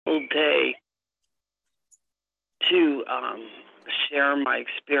whole day to share my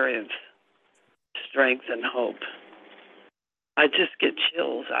experience, strength, and hope. I just get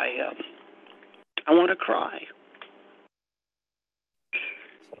chills. I want to cry.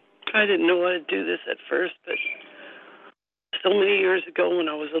 I didn't know how to do this at first, but so many years ago when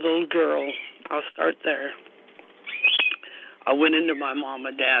I was a little girl, I'll start there. I went into my mom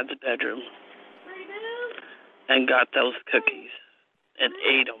and dad's bedroom and got those cookies and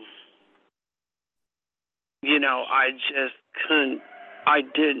ate them. You know, I just couldn't, I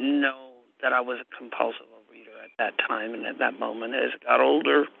didn't know that I was a compulsive overeater at that time and at that moment. As I got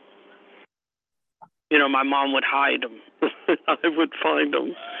older, you know, my mom would hide them. I would find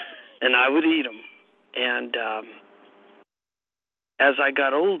them and I would eat them. And as I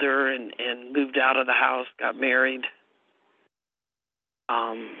got older and moved out of the house, got married,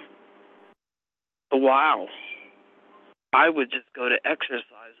 um, wow, I would just go to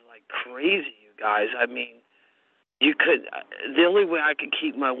exercise like crazy, you guys. I mean, you could, the only way I could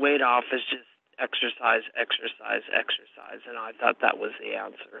keep my weight off is just exercise, exercise, exercise. And I thought that was the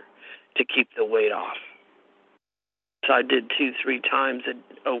answer to keep the weight off. So I did 2-3 times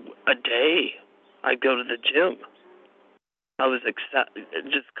a day. I'd go to the gym. I was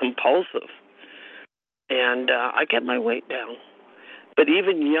just compulsive. And I get my weight down. But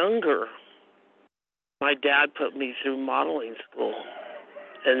even younger, my dad put me through modeling school.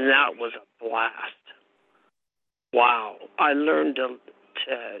 And that was a blast. Wow. I learned to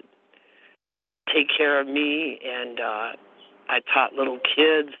take care of me, and I taught little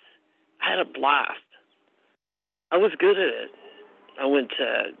kids. I had a blast. I was good at it. I went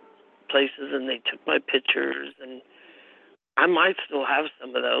to places and they took my pictures, and I might still have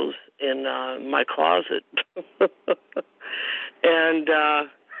some of those in my closet. And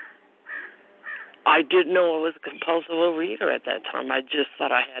I didn't know I was a compulsive overeater at that time. I just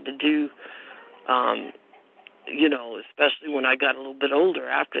thought I had to do, you know, especially when I got a little bit older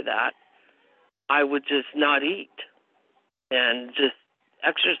after that, I would just not eat and just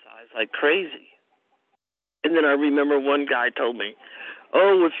exercise like crazy. And then I remember one guy told me,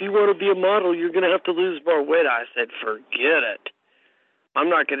 "Oh, if you want to be a model, you're going to have to lose more weight." I said, "Forget it. I'm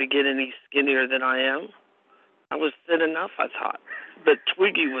not going to get any skinnier than I am." I was thin enough, I thought. But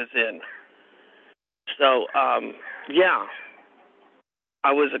Twiggy was in. So, yeah,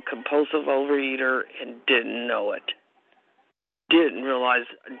 I was a compulsive overeater and didn't know it. Didn't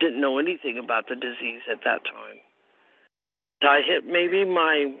know anything about the disease at that time. So I hit maybe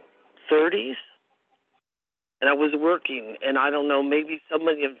my 30s, and I was working, and I don't know, maybe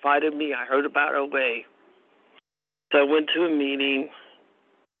somebody invited me. I heard about Obey. So I went to a meeting,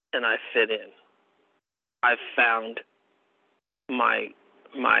 and I fit in. I found my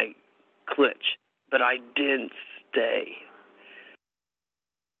glitch, but I didn't stay.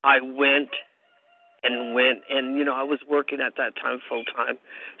 I went, and you know, I was working at that time full time.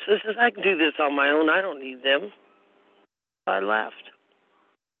 So I says, I can do this on my own. I don't need them. I left.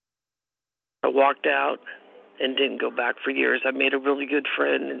 I walked out and didn't go back for years. I made a really good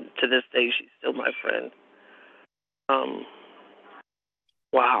friend, and to this day, she's still my friend.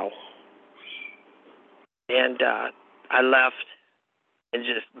 Wow. And I left, and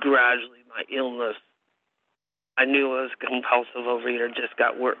just gradually my illness, I knew I was a compulsive overeater, just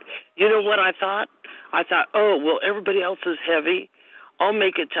got worse. You know what I thought? I thought, oh, well, everybody else is heavy. I'll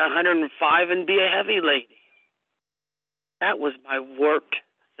make it to 105 and be a heavy lady. That was my warped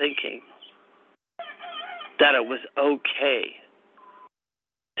thinking, that it was okay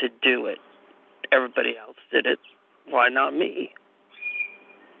to do it. Everybody else did it. Why not me?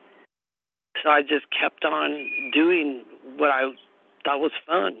 So I just kept on doing what I thought was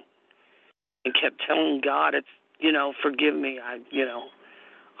fun and kept telling God, it's, you know, forgive me. I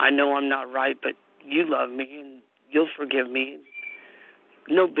know I'm not right, but you love me and you'll forgive me.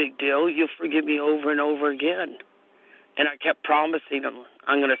 No big deal. You'll forgive me over and over again. And I kept promising him,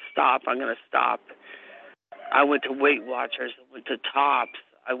 I'm going to stop. I'm going to stop. I went to Weight Watchers. I went to Tops.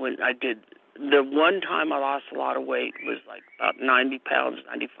 I did. The one time I lost a lot of weight was like about 90 pounds,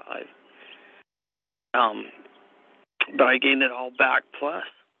 95. But I gained it all back plus.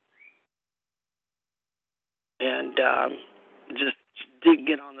 And just didn't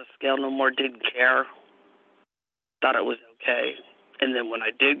get on the scale no more, didn't care. Thought it was okay. And then when I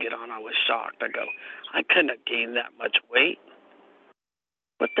did get on, I was shocked. I go, I couldn't have gained that much weight.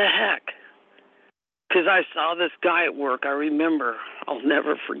 What the heck? Because I saw this guy at work. I remember. I'll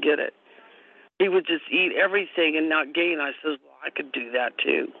never forget it. He would just eat everything and not gain. I says, well, I could do that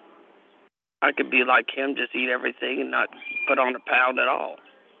too. I could be like him, just eat everything and not put on a pound at all.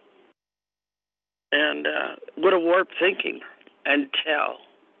 And what a warped thinking. Until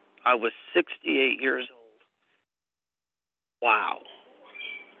I was 68 years old. Wow.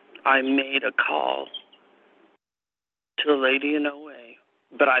 I made a call to a lady in OA,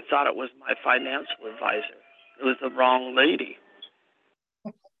 but I thought it was my financial advisor. It was the wrong lady.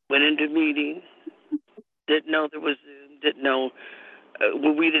 Went into meeting, didn't know there was Zoom, didn't know,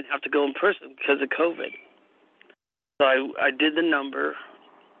 we didn't have to go in person because of COVID. So I did the number,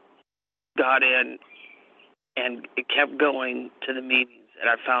 got in, and it kept going to the meetings, and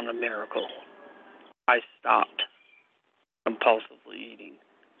I found a miracle. I stopped compulsively eating.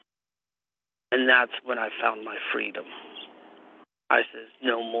 And that's when I found my freedom. I says,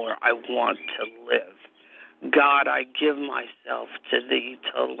 no more. I want to live. God, I give myself to thee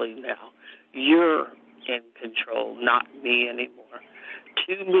totally now. You're in control, not me anymore.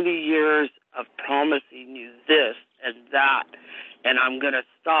 Too many years of promising you this and that, and I'm going to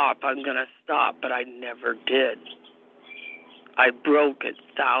stop, but I never did. I broke it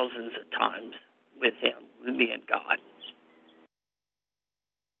thousands of times with him, with me and God.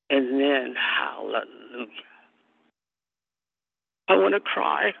 And then, hallelujah. I want to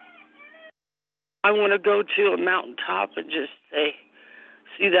cry. I want to go to a mountaintop and just say,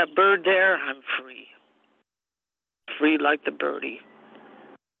 see that bird there? I'm free. Free like the birdie.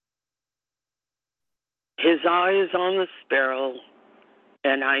 His eye is on the sparrow,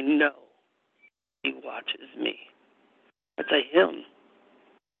 and I know he watches me. That's a hymn.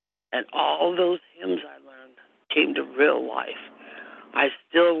 And all those hymns I learned came to real life. I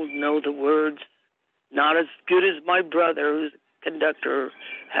still know the words, not as good as my brother, who's a conductor,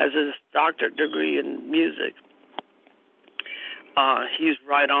 has his doctorate degree in music. He's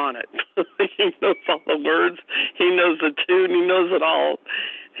right on it. He knows all the words. He knows the tune. He knows it all.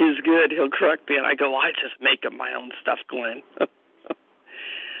 He's good. He'll correct me. And I go, I just make up my own stuff, Glenn.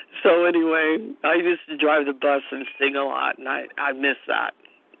 So anyway, I used to drive the bus and sing a lot, and I miss that.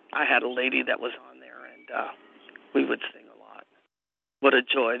 I had a lady that was on there, and we would sing a lot. What a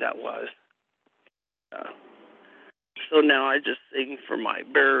joy that was. So now I just sing for my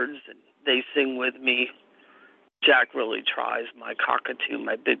birds, and they sing with me. Jack really tries, my cockatoo,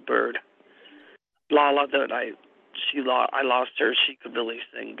 my big bird. Lala, I lost her. She could really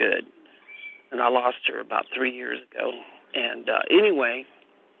sing good, and I lost her about 3 years ago. And anyway,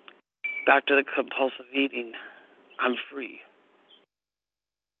 back to the compulsive eating. I'm free.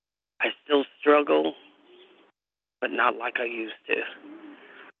 I still struggle, but not like I used to.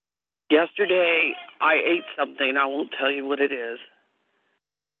 Yesterday, I ate something. I won't tell you what it is.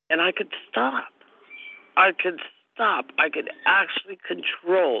 And I could stop. I could actually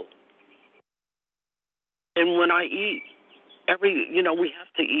control. And when I eat, we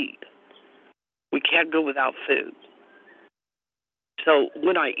have to eat. We can't go without food. So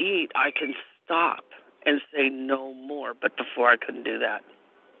when I eat, I can stop and say no more. But before I couldn't do that.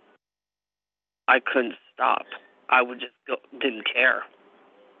 I couldn't stop. I would just go, didn't care.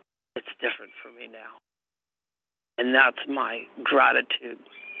 It's different for me now. And that's my gratitude,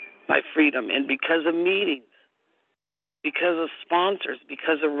 my freedom. And because of meetings, because of sponsors,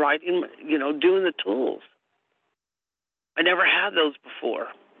 because of writing, doing the tools. I never had those before.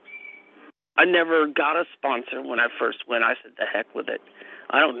 I never got a sponsor when I first went. I said, the heck with it.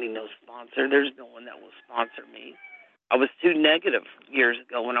 I don't need no sponsor. There's no one that will sponsor me. I was too negative years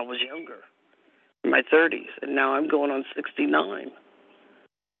ago when I was younger, in my 30s, and now I'm going on 69.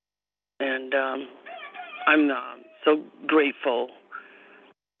 And I'm so grateful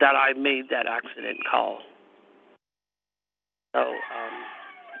that I made that accident call. So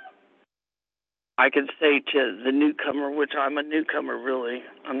I can say to the newcomer, which I'm a newcomer really,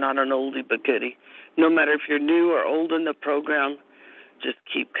 I'm not an oldie but goodie. No matter if you're new or old in the program, just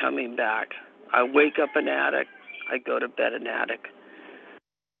keep coming back. I wake up an addict, I go to bed an addict.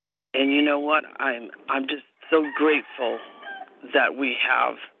 And you know what? I'm just so grateful that we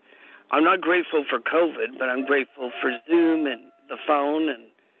have. I'm not grateful for COVID, but I'm grateful for Zoom and the phone and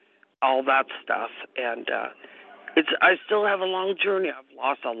all that stuff. And I still have a long journey. I've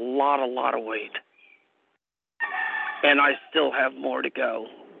lost a lot of weight. And I still have more to go.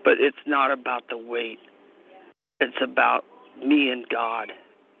 But it's not about the weight. It's about me and God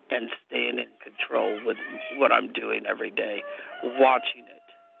and staying in control with what I'm doing every day, watching it.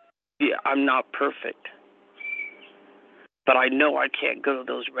 Yeah, I'm not perfect. But I know I can't go to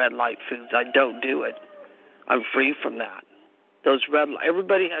those red light foods. I don't do it. I'm free from that.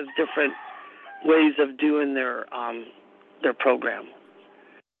 Everybody has different ways of doing their program.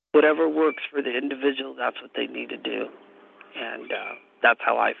 Whatever works for the individual, that's what they need to do. And that's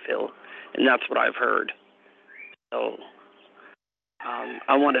how I feel. And that's what I've heard. So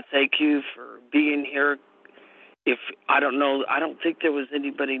I want to thank you for being here. If I don't know, I don't think there was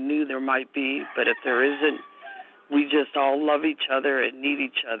anybody new. There might be, but if there isn't, we just all love each other and need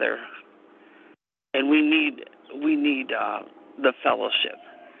each other, and we need the fellowship.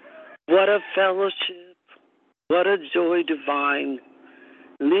 What a fellowship! What a joy divine,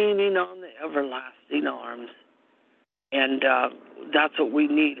 leaning on the everlasting arms, and that's what we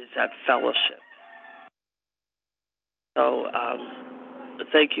need, is that fellowship. So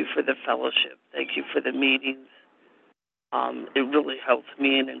thank you for the fellowship. Thank you for the meetings. It really helps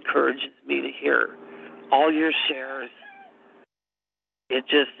me and encourages me to hear all your shares. It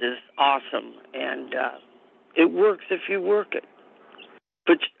just is awesome, and it works if you work it.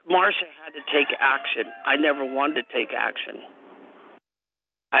 But Marcia had to take action. I never wanted to take action.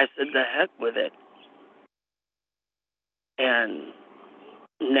 I said, the heck with it. And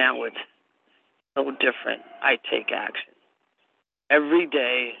now it's so different. I take action. Every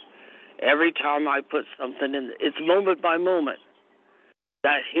day, every time I put something in, it's moment by moment.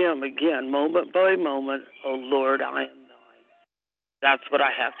 That hymn again, moment by moment, oh Lord, I am thine. That's what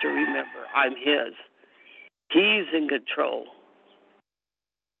I have to remember. I'm his. He's in control.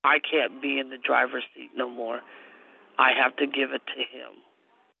 I can't be in the driver's seat no more. I have to give it to him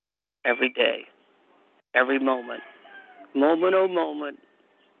every day, every moment. Moment,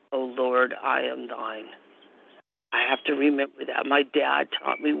 oh Lord, I am thine. I have to remember that. My dad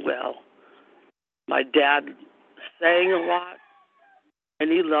taught me well. My dad sang a lot, and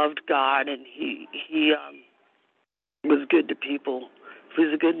he loved God, and he was good to people. He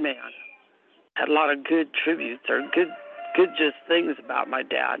was a good man. Had a lot of good tributes or good just things about my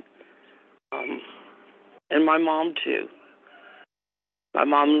dad, and my mom too. My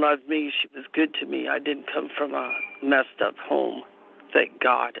mom loved me. She was good to me. I didn't come from a messed up home. Thank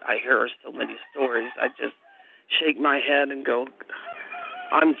God. I hear so many stories. I just shake my head and go,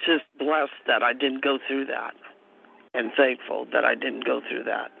 I'm just blessed that I didn't go through that, and thankful that I didn't go through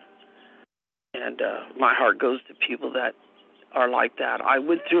that. And my heart goes to people that are like that. I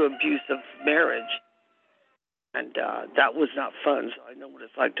went through abusive marriage, and that was not fun, so I know what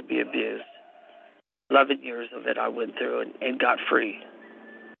it's like to be abused. 11 years of it I went through and got free.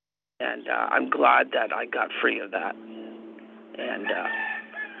 And I'm glad that I got free of that. And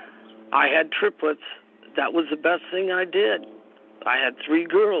I had triplets. That was the best thing I did. I had 3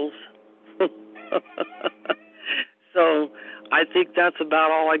 girls. So I think that's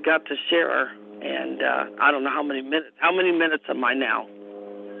about all I got to share. And I don't know how many minutes. How many minutes am I now?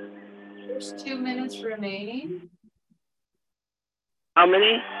 There's 2 minutes remaining. How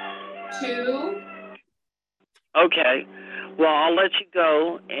many? 2. Okay. Well, I'll let you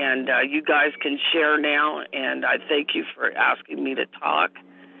go, and you guys can share now. And I thank you for asking me to talk.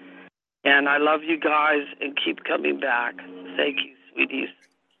 And I love you guys, and keep coming back. Thank you, sweeties.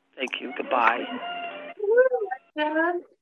 Thank you. Goodbye.